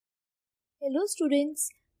Hello students,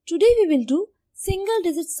 today we will do single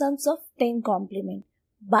digit sums of 10 complement.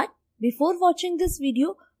 But before watching this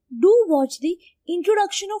video, do watch the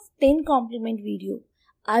introduction of 10 complement video.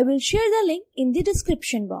 I will share the link in the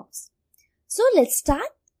description box. So let's start.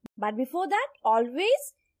 But before that,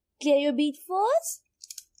 always clear your beat first.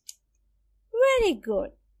 Very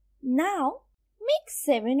good. Now make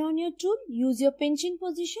 7 on your tool. Use your pinching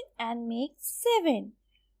position and make 7.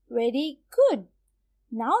 Very good.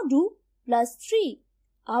 Now do plus 3.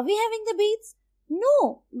 Are we having the beads?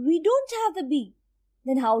 No, we don't have the bead.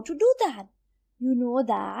 Then how to do that? You know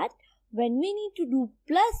that when we need to do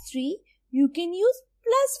plus 3, you can use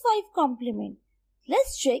plus 5 complement.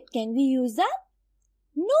 Let's check, can we use that?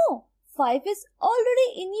 No, 5 is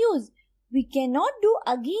already in use. We cannot do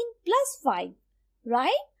again plus 5,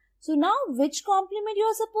 right? So now which complement you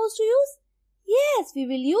are supposed to use? Yes, we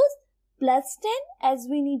will use plus 10 as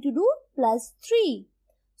we need to do plus 3.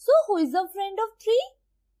 So who is the friend of 3?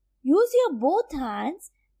 Use your both hands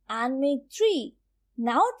and make 3.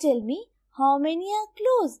 Now tell me how many are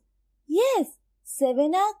close? Yes,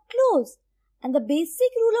 7 are close. And the basic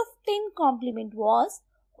rule of 10 complement was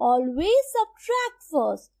always subtract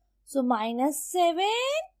first. So minus 7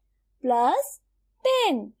 plus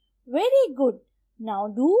 10. Very good. Now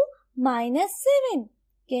do minus 7.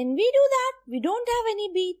 Can we do that? We don't have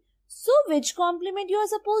any bead. So which complement you are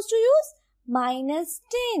supposed to use? Minus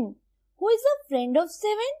 10. Who is the friend of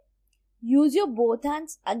 7? Use your both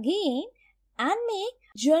hands again and make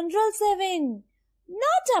general 7,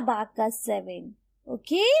 not abacus 7.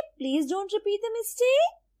 Okay, please don't repeat the mistake.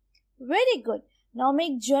 Very good. Now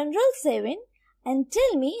make general 7 and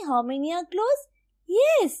tell me how many are close?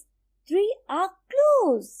 Yes, 3 are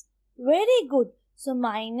close. Very good. So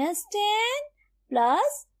minus 10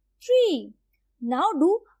 plus 3. Now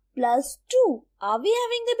do plus 2. Are we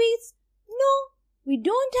having the beads? No, we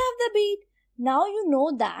don't have the bead. Now you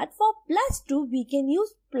know that for plus 2 we can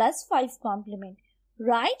use plus 5 complement.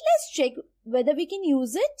 Right? Let's check whether we can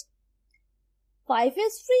use it. 5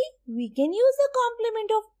 is free. We can use the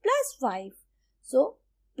complement of plus 5. So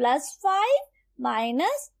plus 5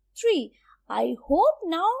 minus 3. I hope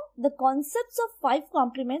now the concepts of 5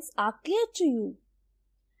 complements are clear to you.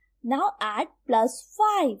 Now add plus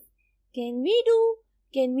 5. Can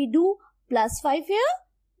we do plus 5 here?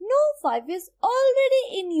 No, 5 is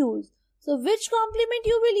already in use. So which complement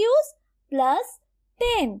you will use? Plus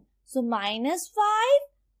 10. So minus 5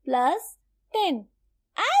 plus 10.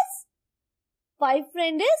 As 5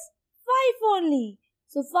 friend is 5 only.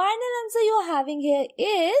 So final answer you are having here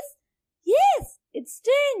is, yes, it's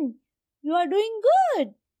 10. You are doing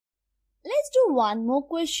good. Let's do one more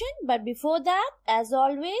question. But before that, as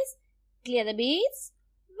always, clear the beads.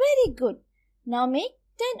 Very good. Now make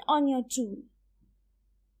 10 on your tool.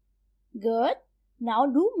 Good. Now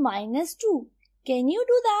do minus 2. Can you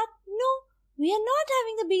do that? No, we are not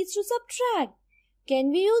having the beads to subtract.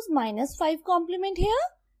 Can we use minus 5 complement here?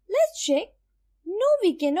 Let's check. No,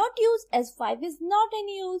 we cannot use as 5 is not in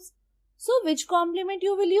use. So which complement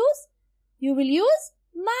you will use? You will use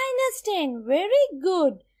minus 10. Very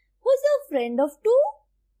good. Who's the friend of 2?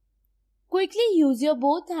 Quickly use your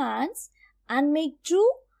both hands and make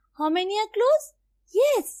 2. How many are close?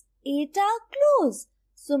 Yes, 8 are close.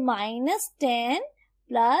 So minus 10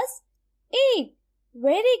 plus 8.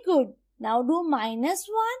 Very good. Now do minus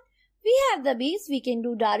 1. We have the beads. We can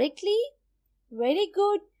do directly. Very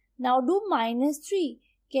good. Now do minus 3.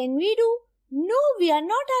 Can we do? No, we are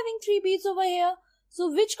not having 3 beads over here.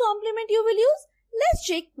 So which complement you will use? Let's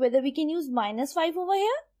check whether we can use minus 5 over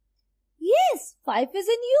here. Yes, 5 is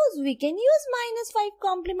in use. We can use minus 5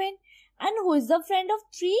 complement. And who is the friend of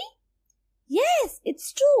 3? Yes,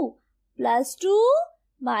 it's 2. Plus 2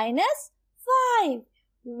 minus 5.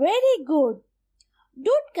 Very good.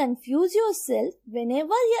 Don't confuse yourself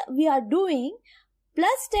whenever we are doing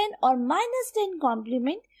plus 10 or minus 10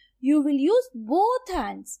 complement. You will use both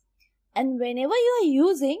hands. And whenever you are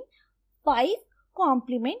using 5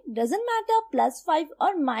 complement, doesn't matter plus 5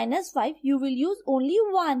 or minus 5, you will use only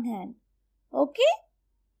one hand. Okay?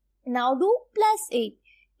 Now do plus 8.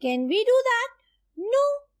 Can we do that? No,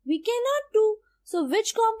 we cannot do. So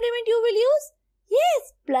which complement you will use?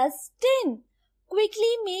 Yes, plus 10.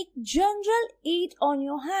 Quickly make general 8 on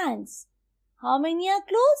your hands. How many are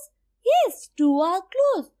close? Yes, 2 are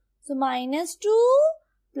close. So minus 2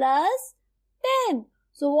 plus 10.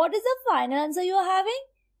 So what is the final answer you are having?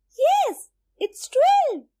 Yes, it's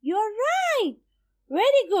 12. You are right.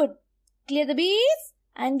 Very good. Clear the beads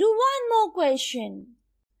and do one more question.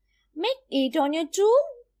 Make 8 on your tool.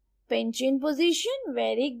 Pinch in position.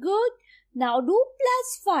 Very good. Now do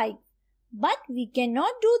plus 5. But we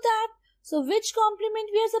cannot do that. So which complement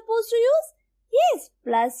we are supposed to use? Yes,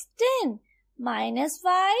 plus 10. Minus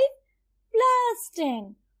 5 plus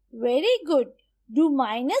 10. Very good. Do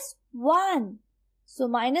minus 1. So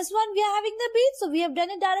minus 1 we are having the beads. So we have done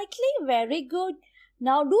it directly. Very good.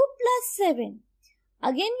 Now do plus 7.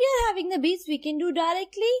 Again we are having the beads. We can do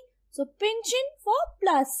directly. So pinch in for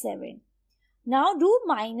plus 7. Now do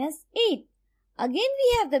minus 8. Again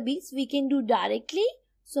we have the beads. We can do directly.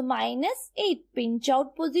 So minus 8. Pinch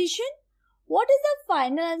out position. What is the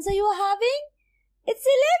final answer you are having? It's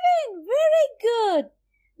 11. Very good.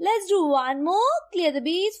 Let's do one more. Clear the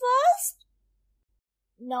beads first.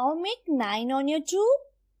 Now make 9 on your tube.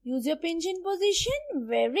 Use your pinch in position.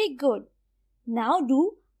 Very good. Now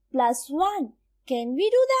do plus 1. Can we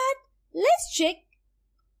do that? Let's check.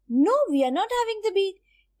 No, we are not having the bead.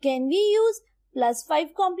 Can we use plus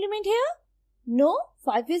 5 complement here? No,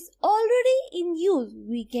 5 is already in use.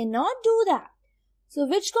 We cannot do that. So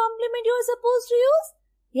which complement you are supposed to use?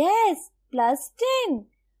 Yes, plus 10.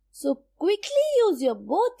 So quickly use your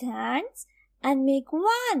both hands and make 1.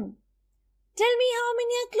 Tell me how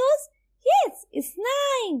many are close? Yes, it's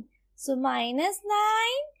 9. So minus 9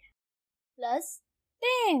 plus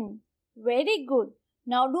 10. Very good.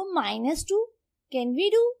 Now do minus 2. Can we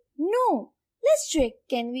do? No. Let's check.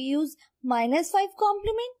 Can we use minus 5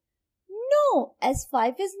 complement? No, as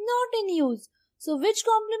 5 is not in use. So which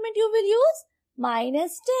complement you will use?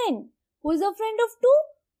 Minus 10. Who is a friend of 2?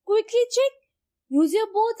 Quickly check. Use your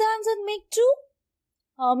both hands and make 2.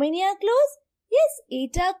 How many are close? Yes,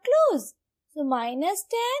 8 are close. So minus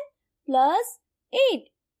 10 plus 8.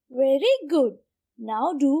 Very good.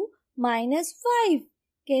 Now do minus 5.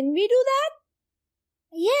 Can we do that?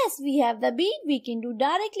 Yes, we have the bead. We can do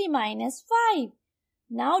directly minus 5.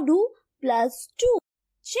 Now do plus 2.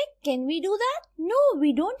 Check, can we do that? No,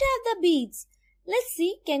 we don't have the beads. Let's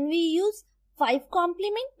see, can we use 5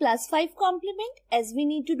 complement plus 5 complement as we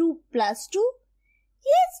need to do plus 2?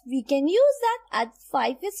 Yes, we can use that as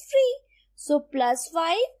 5 is free. So plus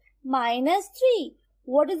 5 minus 3.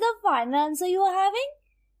 What is the final answer you are having?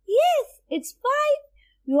 Yes, it's 5.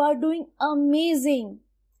 You are doing amazing.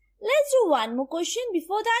 Let's do one more question.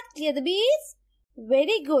 Before that, clear the beads.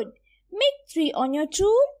 Very good. Make 3 on your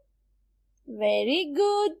tool. Very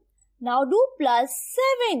good. Now do plus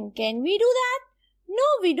 7. Can we do that? No,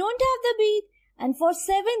 we don't have the bead. And for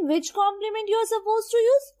 7, which complement you are supposed to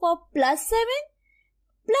use? For plus 7?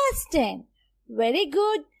 Plus 10. Very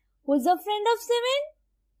good. Who's the friend of 7?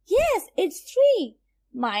 Yes, it's 3.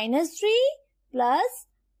 Minus 3 plus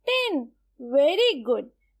 10. Very good.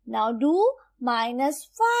 Now do minus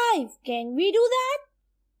 5. Can we do that?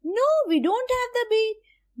 No, we don't have the bead.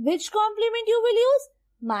 Which complement you will use?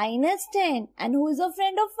 Minus 10. And who is a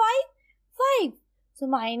friend of 5? 5. So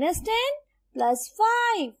minus 10 plus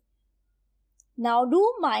 5. Now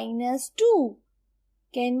do minus 2.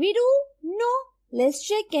 Can we do? No. Let's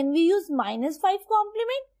check. Can we use minus 5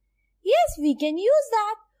 complement? Yes, we can use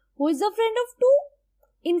that. Who is the friend of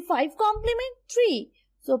 2? In 5 complement? 3.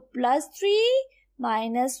 So plus 3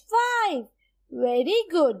 minus 5. Very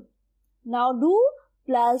good. Now do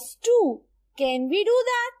plus 2. Can we do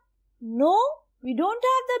that? No, we don't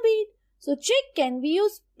have the bead. So check, can we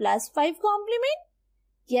use plus 5 complement?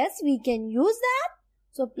 Yes, we can use that.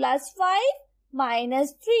 So plus 5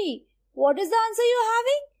 minus 3. What is the answer you are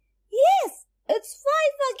having? Yes, it's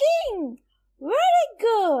 5 again. Very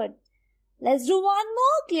good. Let's do one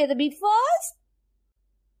more. Clear the bead first.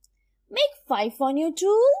 Make 5 on your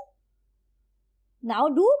tool. Now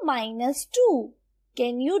do minus 2.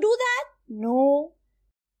 Can you do that? No.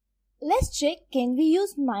 Let's check. Can we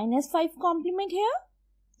use minus 5 complement here?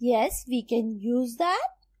 Yes, we can use that.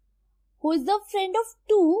 Who is the friend of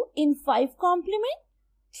 2 in 5 complement?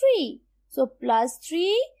 3. So plus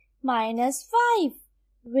 3 minus 5.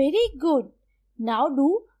 Very good. Now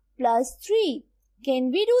do plus 3.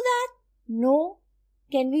 Can we do that? No.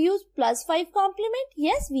 Can we use plus 5 complement?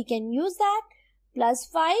 Yes, we can use that. Plus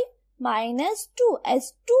 5 minus 2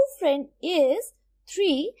 as 2 friend is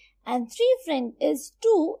 3 and 3 friend is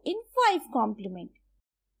 2 in 5 complement.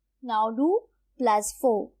 Now do plus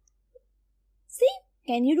 4. See,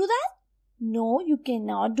 can you do that? No, you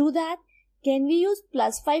cannot do that. Can we use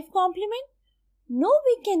plus 5 complement? No,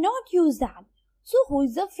 we cannot use that. So who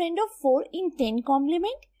is the friend of 4 in 10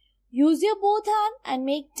 complement? Use your both hand and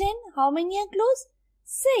make 10. How many are close?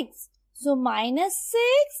 6. So minus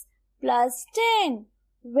 6 plus 10.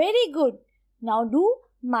 Very good. Now do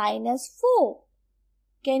minus 4.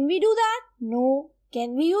 Can we do that? No.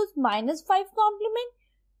 Can we use minus 5 complement?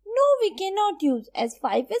 No, we cannot use as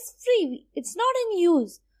 5 is free. It's not in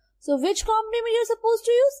use. So which complement you are supposed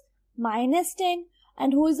to use? Minus 10.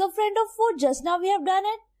 And who is the friend of 4? Just now we have done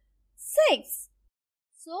it. 6.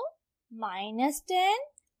 So, minus 10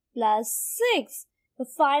 plus 6. The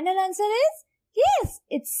final answer is, yes,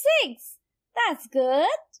 it's 6. That's good.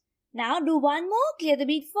 Now do one more. Clear the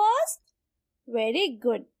bead first. Very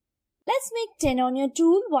good. Let's make 10 on your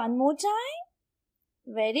tool one more time.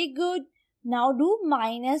 Very good. Now do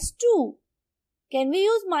minus 2. Can we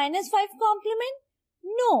use minus 5 complement?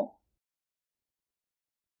 No.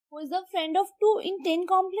 Who is the friend of 2 in 10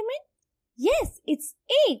 complement? Yes, it's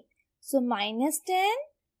 8. So minus 10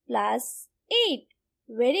 plus 8.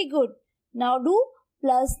 Very good. Now do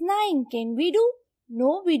plus 9. Can we do?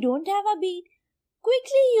 No, we don't have a bead.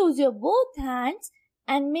 Quickly use your both hands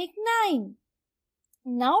and make 9.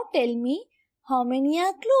 Now tell me how many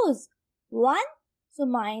are close. 1. So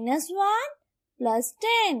minus 1 plus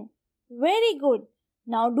 10. Very good.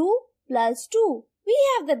 Now do plus 2. We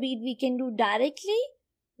have the bead we can do directly.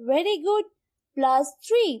 Very good. Plus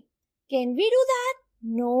 3. Can we do that?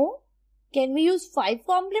 No. Can we use 5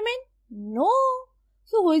 complement? No.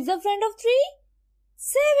 So who is the friend of 3?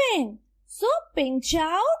 7. So pinch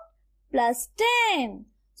out plus 10.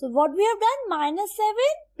 So what we have done? Minus 7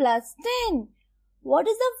 plus 10. What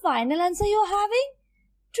is the final answer you are having?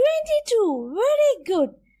 22. Very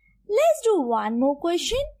good. Let's do one more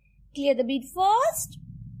question. Clear the bead first.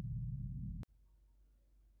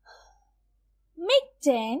 Make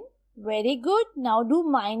 10. Very good. Now do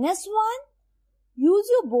minus 1. Use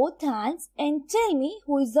your both hands and tell me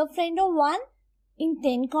who is the friend of 1 in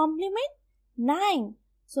 10 complement? 9.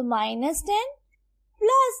 So minus 10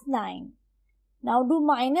 plus 9. Now do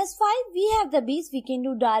minus 5. We have the beads. We can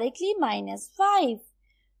do directly minus 5.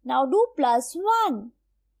 Now do plus 1.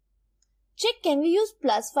 Check, can we use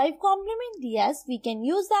plus 5 complement? Yes, we can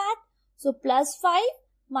use that. So plus 5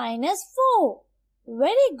 minus 4.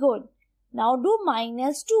 Very good. Now do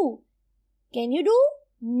minus 2. Can you do?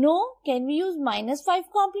 No. Can we use minus 5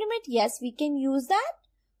 complement? Yes, we can use that.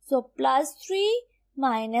 So plus 3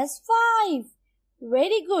 minus 5.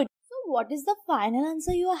 Very good. So what is the final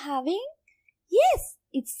answer you are having? Yes,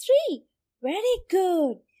 it's 3. Very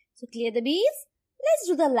good. So clear the beads. Let's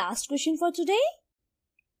do the last question for today.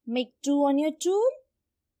 Make 2 on your tool.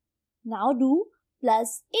 Now do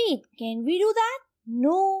plus 8. Can we do that?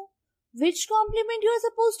 No. Which complement you are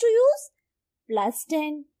supposed to use? Plus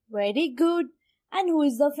 10. Very good. And who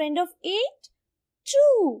is the friend of 8?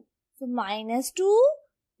 2. So minus 2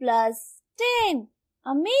 plus 10.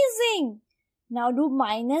 Amazing. Now do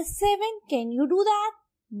minus 7. Can you do that?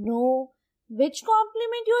 No. Which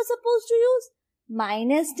complement you are supposed to use?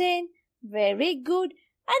 Minus 10. Very good.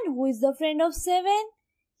 And who is the friend of 7?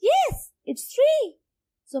 Yes, it's 3.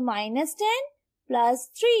 So minus 10 plus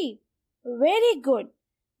 3. Very good.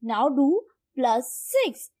 Now do plus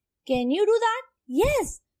 6. Can you do that?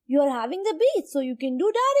 Yes, you are having the bead, so you can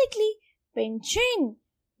do directly. Pinch in.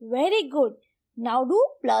 Very good. Now do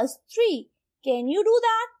plus 3. Can you do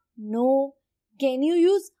that? No. Can you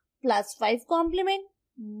use plus 5 complement?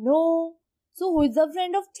 No. So who is the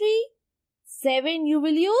friend of 3? 7 you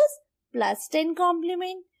will use plus 10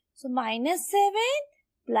 complement. So minus 7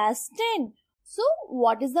 plus 10. So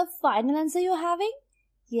what is the final answer you are having?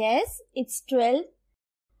 Yes, it's 12.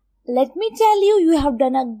 Let me tell you, you have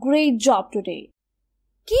done a great job today.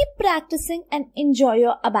 Keep practicing and enjoy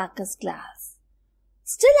your Abacus class.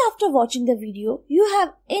 Still, after watching the video, you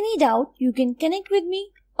have any doubt, you can connect with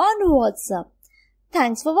me on WhatsApp.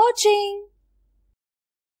 Thanks for watching.